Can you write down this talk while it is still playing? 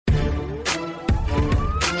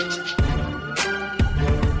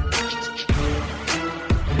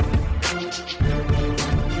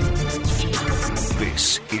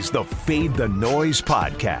the Fade the Noise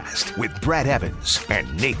podcast with Brad Evans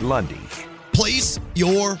and Nate Lundy. Place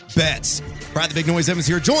your bets. Brad the Big Noise Evans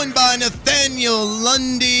here, joined by Nathaniel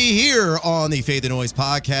Lundy here on the Fade the Noise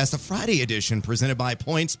podcast, a Friday edition presented by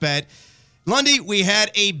PointsBet. Lundy, we had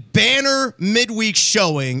a banner midweek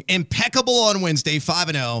showing, impeccable on Wednesday,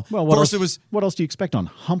 5-0. Well, what else do you expect on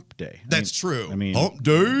Hump Day? That's true. Hump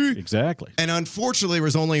Day. Exactly. And unfortunately, there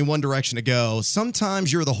was only one direction to go.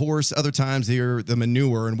 Sometimes you're the horse, other times you're the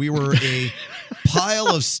manure, and we were a pile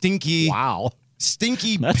of stinky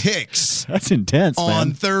picks. That's intense, on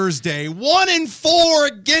man. Thursday. 1-4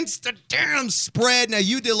 against the damn spread. Now,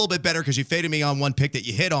 you did a little bit better because you faded me on one pick that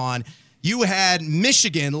you hit on. You had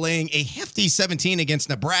Michigan laying a hefty 17 against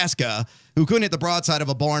Nebraska, who couldn't hit the broadside of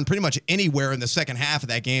a barn pretty much anywhere in the second half of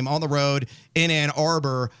that game on the road in Ann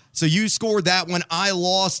Arbor. So you scored that one. I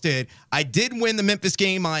lost it. I did win the Memphis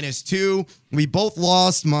game -2. We both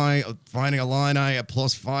lost my Finding Illini at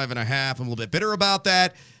 +5.5. I'm a little bit bitter about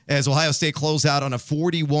that as Ohio State closed out on a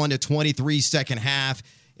 41-23 second half.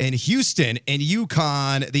 And Houston and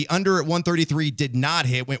UConn, the under at 133 did not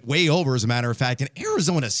hit, went way over, as a matter of fact. And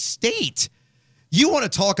Arizona State, you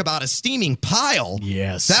want to talk about a steaming pile.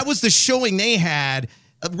 Yes. That was the showing they had.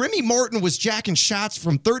 Remy Martin was jacking shots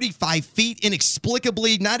from 35 feet,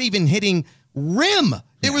 inexplicably, not even hitting rim.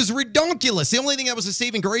 It was redonkulous. The only thing that was a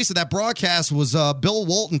saving grace of that broadcast was Bill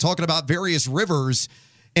Walton talking about various rivers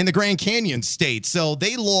in the Grand Canyon state. So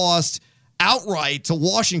they lost outright to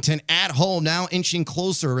Washington at home, now inching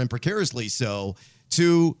closer and precariously so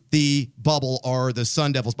to the bubble are the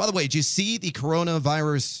Sun Devils. By the way, did you see the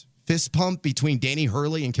coronavirus fist pump between Danny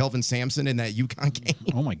Hurley and Kelvin Sampson in that UConn game?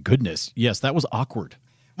 Oh, my goodness. Yes, that was awkward.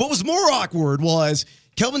 What was more awkward was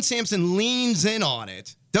Kelvin Sampson leans in on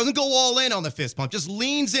it, doesn't go all in on the fist pump, just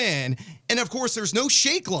leans in. And, of course, there's no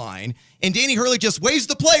shake line. And Danny Hurley just waves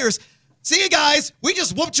the players. See you guys. We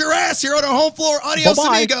just whooped your ass here on our home floor. Adios,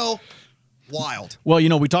 amigo. Wild. Well,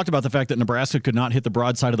 we talked about the fact that Nebraska could not hit the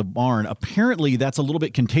broadside of the barn. Apparently, that's a little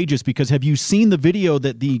bit contagious because have you seen the video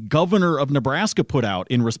that the governor of Nebraska put out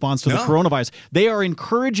in response to the coronavirus? They are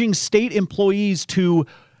encouraging state employees to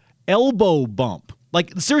elbow bump.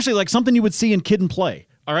 Like, seriously, like something you would see in Kid and Play.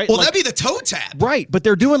 All right. Well, that'd be the toe tap. Right. But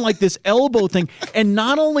they're doing like this elbow thing. And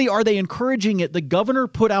not only are they encouraging it, the governor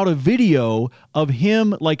put out a video of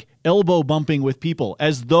him like elbow bumping with people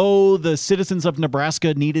as though the citizens of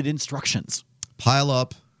Nebraska needed instructions. Pile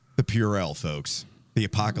up the Purell, folks. The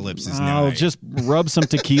apocalypse is now. Just rub some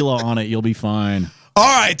tequila on it. You'll be fine. All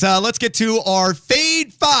right. Let's get to our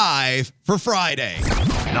Fade 5 for Friday.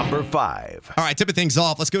 Number 5. All right. Tipping things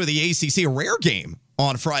off. Let's go to the ACC, a rare game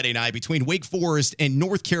on Friday night between Wake Forest and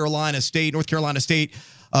North Carolina State. North Carolina State,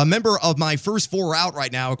 a member of my first four out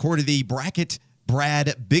right now, according to the Bracket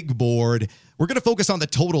Brad Big Board. We're going to focus on the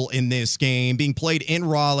total in this game being played in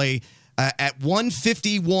Raleigh at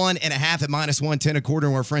 151.5 at -110, according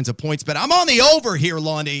to our friends at PointsBet. I'm on the over here,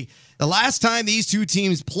 Lundy. The last time these two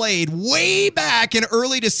teams played way back in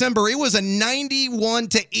early December, it was a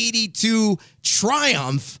 91-82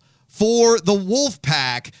 triumph for the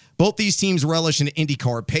Wolfpack. Both these teams relish an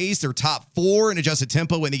IndyCar pace. They're top 4 in adjusted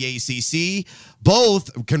tempo in the ACC.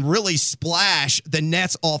 Both can really splash the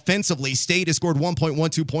Nets offensively. State has scored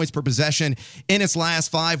 1.12 points per possession in its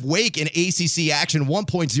last 5. Wake in ACC action,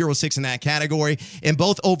 1.06 in that category. And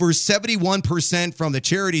both over 71% from the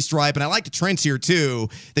charity stripe. And I like the trends here, too.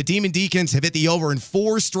 The Demon Deacons have hit the over in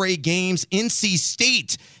 4 straight games. NC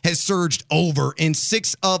State has surged over in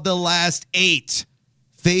 6 of the last 8.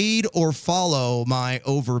 Fade or follow my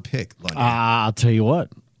over pick, Lundy? I'll tell you what.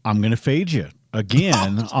 I'm going to fade you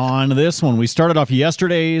again on this one. We started off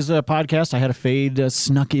yesterday's podcast. I had a fade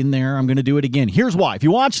snuck in there. I'm going to do it again. Here's why. If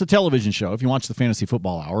you watch the television show, if you watch the Fantasy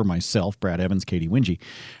Football Hour, myself, Brad Evans, Katie Wingy,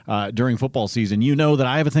 during football season, you know that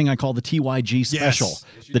I have a thing I call the TYG special. Yes,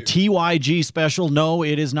 the TYG special, no,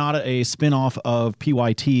 it is not a spinoff of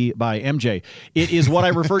PYT by MJ. It is what I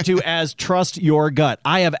refer to as trust your gut.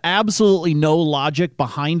 I have absolutely no logic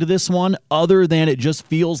behind this one other than it just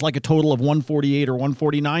feels like a total of 148 or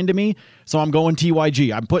 149 to me. So I'm going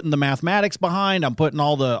TYG. I'm putting the mathematics behind. I'm putting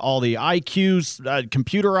all the IQs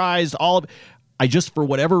computerized. I just, for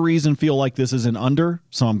whatever reason, feel like this is an under,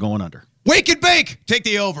 so I'm going under. Wake and bake. Take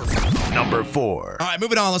the over. Number 4. All right,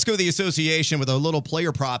 moving on. Let's go to the association with a little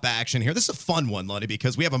player prop action here. This is a fun one, Lundy,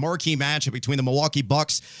 because we have a marquee matchup between the Milwaukee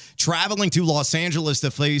Bucks traveling to Los Angeles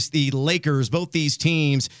to face the Lakers. Both these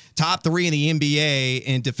teams, top 3 in the NBA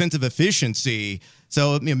in defensive efficiency.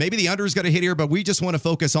 So maybe the under is going to hit here, but we just want to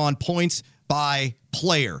focus on points by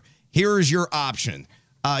player. Here is your option.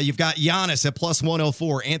 You've got Giannis at plus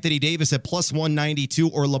 104, Anthony Davis at plus 192,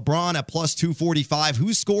 or LeBron at plus 245.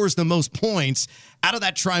 Who scores the most points out of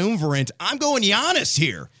that triumvirate? I'm going Giannis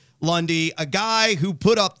here. Lundy, a guy who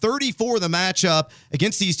put up 34 in the matchup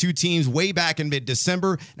against these two teams way back in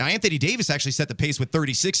mid-December. Now, Anthony Davis actually set the pace with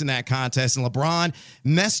 36 in that contest, and LeBron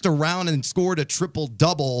messed around and scored a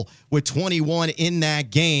triple-double with 21 in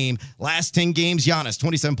that game. Last 10 games, Giannis,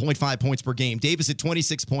 27.5 points per game. Davis at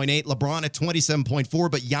 26.8, LeBron at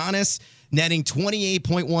 27.4, but Giannis netting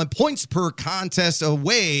 28.1 points per contest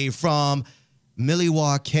away from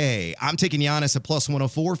Milwaukee. I'm taking Giannis at plus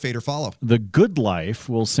 104. Fade or follow? The good life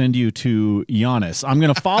will send you to Giannis. I'm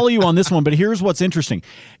going to follow you on this one, but here's what's interesting.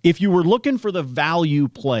 If you were looking for the value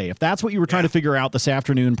play, if that's what you were trying to figure out this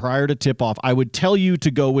afternoon prior to tip-off, I would tell you to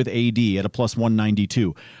go with AD at a plus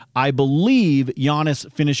 192. I believe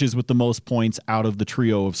Giannis finishes with the most points out of the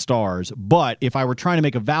trio of stars, but if I were trying to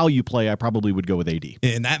make a value play, I probably would go with AD.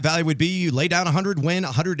 And that value would be you lay down 100, win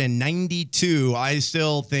 192. I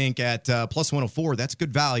still think at plus 104, that's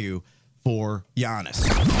good value for Giannis.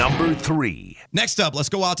 Number 3. Next up, let's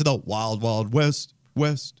go out to the Wild Wild West.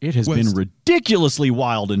 It has been ridiculously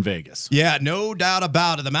wild in Vegas. Yeah, no doubt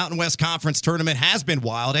about it. The Mountain West Conference tournament has been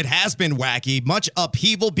wild. It has been wacky. Much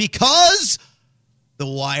upheaval because the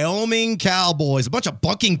Wyoming Cowboys, a bunch of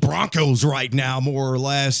bucking Broncos right now, more or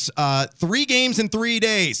less. 3 games in 3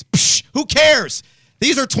 days. Psh, who cares?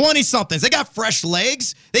 These are 20-somethings. They got fresh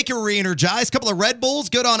legs. They can re-energize. A couple of Red Bulls,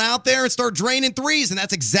 get on out there and start draining threes. And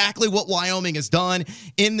that's exactly what Wyoming has done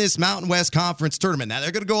in this Mountain West Conference tournament. Now, they're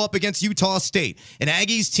going to go up against Utah State, an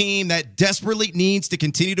Aggies team that desperately needs to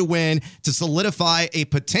continue to win to solidify a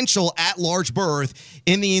potential at-large berth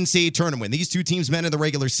in the NCAA tournament. When these two teams met in the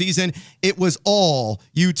regular season, it was all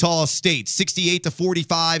Utah State, 68-45,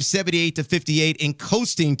 78-58, and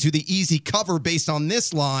coasting to the easy cover based on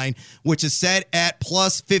this line, which is set at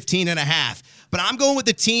plus 15.5. But I'm going with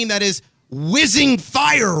the team that is whizzing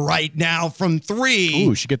fire right now from 3.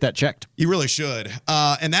 Ooh, should get that checked. You really should.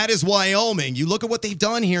 And that is Wyoming. You look at what they've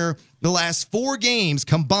done here. The last 4 games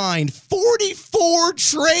combined, 44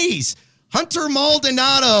 trays. Hunter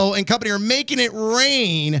Maldonado and company are making it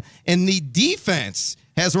rain. And the defense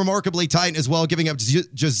has remarkably tightened as well, giving up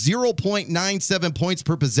just 0.97 points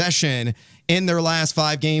per possession in their last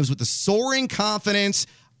 5 games. With the soaring confidence,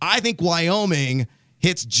 I think Wyoming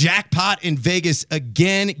hits jackpot in Vegas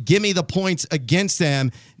again. Give me the points against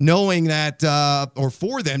them, knowing that, or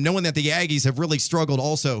for them, knowing that the Aggies have really struggled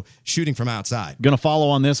also shooting from outside. Going to follow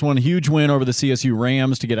on this one. Huge win over the CSU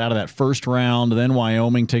Rams to get out of that first round. Then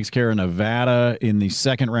Wyoming takes care of Nevada in the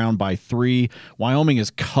second round by 3. Wyoming has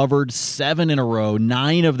covered 7 in a row,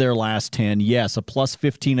 9 of their last 10. Yes, a plus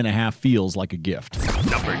 15.5 feels like a gift.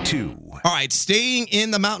 Number 2. All right, staying in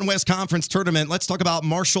the Mountain West Conference tournament, let's talk about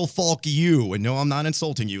Marshall Falk U. And no, I'm not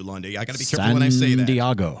insulting you, Lundy. I got to be careful when I say that.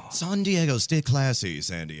 San Diego, stay classy,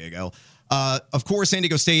 San Diego. Of course, San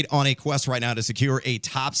Diego State on a quest right now to secure a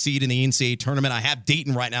top seed in the NCAA tournament. I have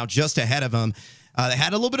Dayton right now just ahead of them. They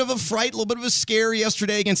had a little bit of a fright, a little bit of a scare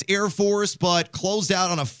yesterday against Air Force, but closed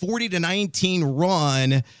out on a 40-19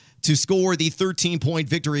 run to score the 13-point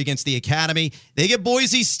victory against the Academy. They get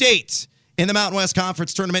Boise State in the Mountain West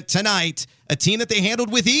Conference tournament tonight, a team that they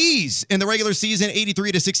handled with ease in the regular season,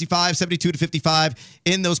 83-65, 72-55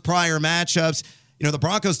 in those prior matchups. You know, the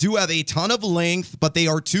Broncos do have a ton of length, but they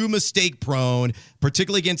are too mistake-prone,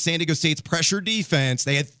 particularly against San Diego State's pressure defense.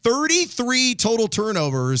 They had 33 total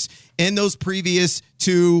turnovers in those previous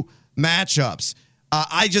 2 matchups.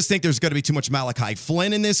 I just think there's going to be too much Malachi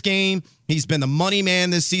Flynn in this game. He's been the money man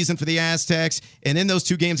this season for the Aztecs. And in those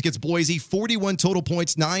 2 games against Boise, 41 total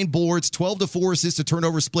points, 9 boards, 12-4 assists to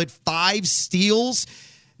turnover split, 5 steals.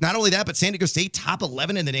 Not only that, but San Diego State top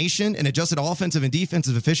 11 in the nation in adjusted offensive and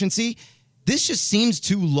defensive efficiency. This just seems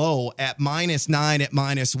too low at -9 at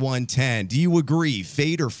 -110. Do you agree?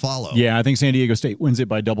 Fade or follow? Yeah, I think San Diego State wins it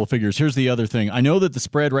by double figures. Here's the other thing. I know that the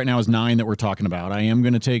spread right now is 9 that we're talking about. I am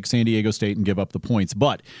going to take San Diego State and give up the points.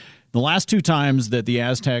 But the last 2 times that the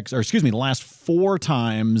Aztecs, the last 4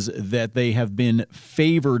 times that they have been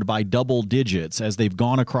favored by double digits as they've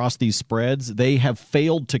gone across these spreads, they have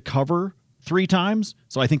failed to cover 3 times,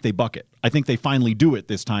 so I think they bucket. I think they finally do it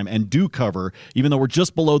this time and do cover. Even though we're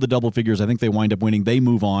just below the double figures, I think they wind up winning. They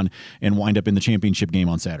move on and wind up in the championship game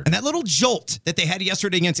on Saturday. And that little jolt that they had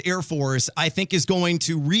yesterday against Air Force, I think is going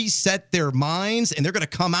to reset their minds, and they're going to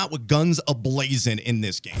come out with guns a-blazing in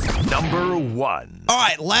this game. Number 1. All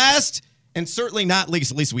right, last And certainly not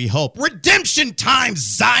least, at least we hope, redemption time,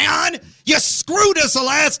 Zion! You screwed us the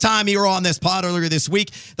last time you were on this pod earlier this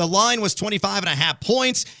week. The line was 25.5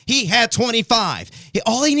 points. He had 25.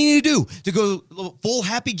 All he needed to do to go full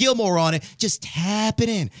Happy Gilmore on it, just tap it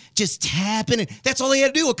in. Just tap it in. That's all he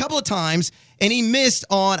had to do a couple of times. And he missed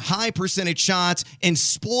on high percentage shots and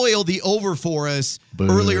spoiled the over for us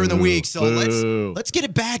earlier in the week. So let's get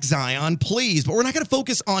it back, Zion, please. But we're not going to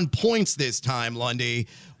focus on points this time, Lundy.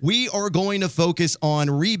 We are going to focus on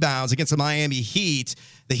rebounds against the Miami Heat.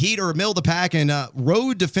 The Heat are middle of the pack in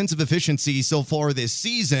road defensive efficiency so far this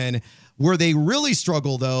season. Where they really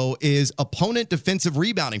struggle, though, is opponent defensive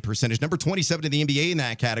rebounding percentage. Number 27 in the NBA in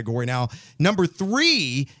that category. Now, number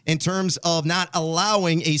 3 in terms of not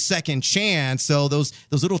allowing a second chance. So those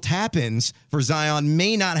little tap-ins for Zion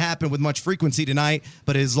may not happen with much frequency tonight,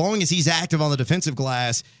 but as long as he's active on the defensive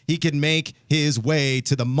glass, he can make his way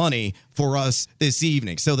to the money for us this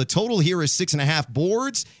evening. So the total here is 6.5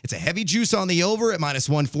 boards. It's a heavy juice on the over at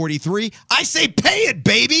 -143. I say pay it,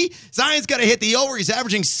 baby. Zion's got to hit the over. He's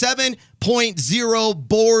averaging 7.0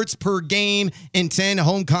 boards per game in 10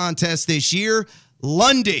 home contests this year.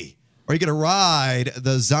 Lundy, are you going to ride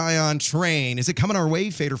the Zion train? Is it coming our way,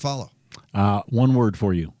 fade or follow? One word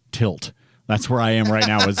for you, tilt. That's where I am right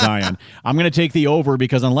now with Zion. I'm going to take the over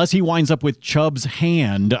because unless he winds up with Chubb's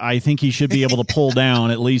hand, I think he should be able to pull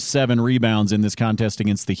down at least 7 rebounds in this contest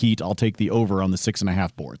against the Heat. I'll take the over on the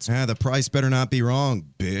 6.5 boards. The price better not be wrong,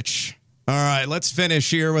 bitch. All right, let's finish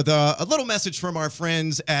here with a little message from our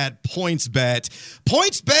friends at PointsBet.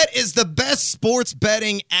 PointsBet is the best sports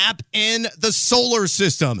betting app in the solar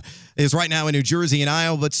system. It is right now in New Jersey and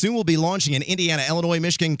Iowa, but soon will be launching in Indiana, Illinois,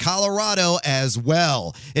 Michigan, Colorado as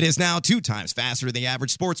well. It is now 2 times faster than the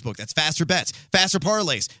average sportsbook. That's faster bets, faster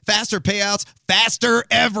parlays, faster payouts, faster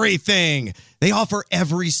everything. They offer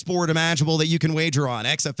every sport imaginable that you can wager on.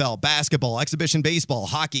 XFL, basketball, exhibition baseball,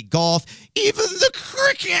 hockey, golf, even the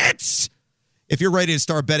crickets. If you're ready to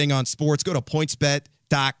start betting on sports, go to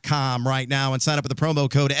PointsBet.com right now and sign up with the promo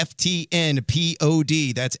code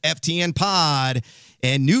FTNPOD. That's FTNPOD.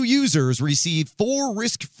 And new users receive 4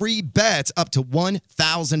 risk-free bets up to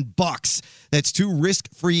 $1,000. That's 2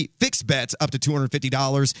 risk-free fixed bets up to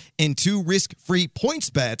 $250 and 2 risk-free points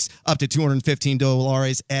bets up to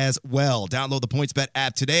 $215 as well. Download the PointsBet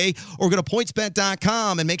app today or go to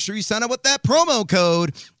PointsBet.com and make sure you sign up with that promo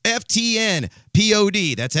code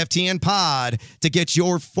FTNPOD. That's FTNPOD to get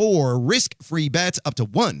your 4 risk-free bets up to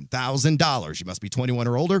 $1,000. You must be 21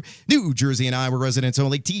 or older. New Jersey and Iowa residents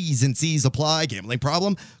only. T's and C's apply. Gambling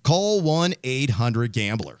problem? Call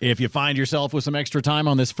 1-800-GAMBLER. If you find yourself with some extra time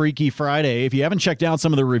on this Freaky Friday, if you haven't checked out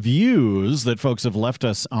some of the reviews that folks have left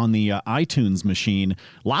us on the iTunes machine,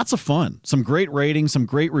 lots of fun. Some great ratings, some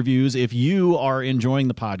great reviews. If you are enjoying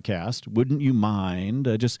the podcast, wouldn't you mind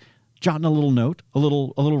just jotting a little note, a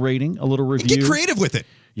little rating, a little review? Get creative with it.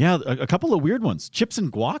 Yeah, a couple of weird ones. Chips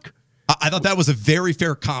and guac? I thought that was a very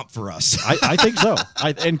fair comp for us. I think so.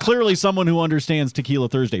 And clearly someone who understands Tequila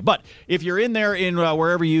Thursday. But if you're in there in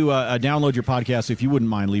wherever you download your podcast, if you wouldn't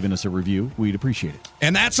mind leaving us a review, we'd appreciate it.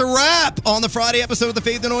 And that's a wrap on the Friday episode of the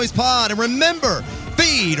Fade the Noise Pod. And remember,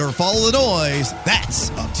 feed or follow the noise.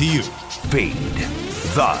 That's up to you. Fade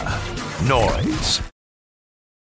the noise.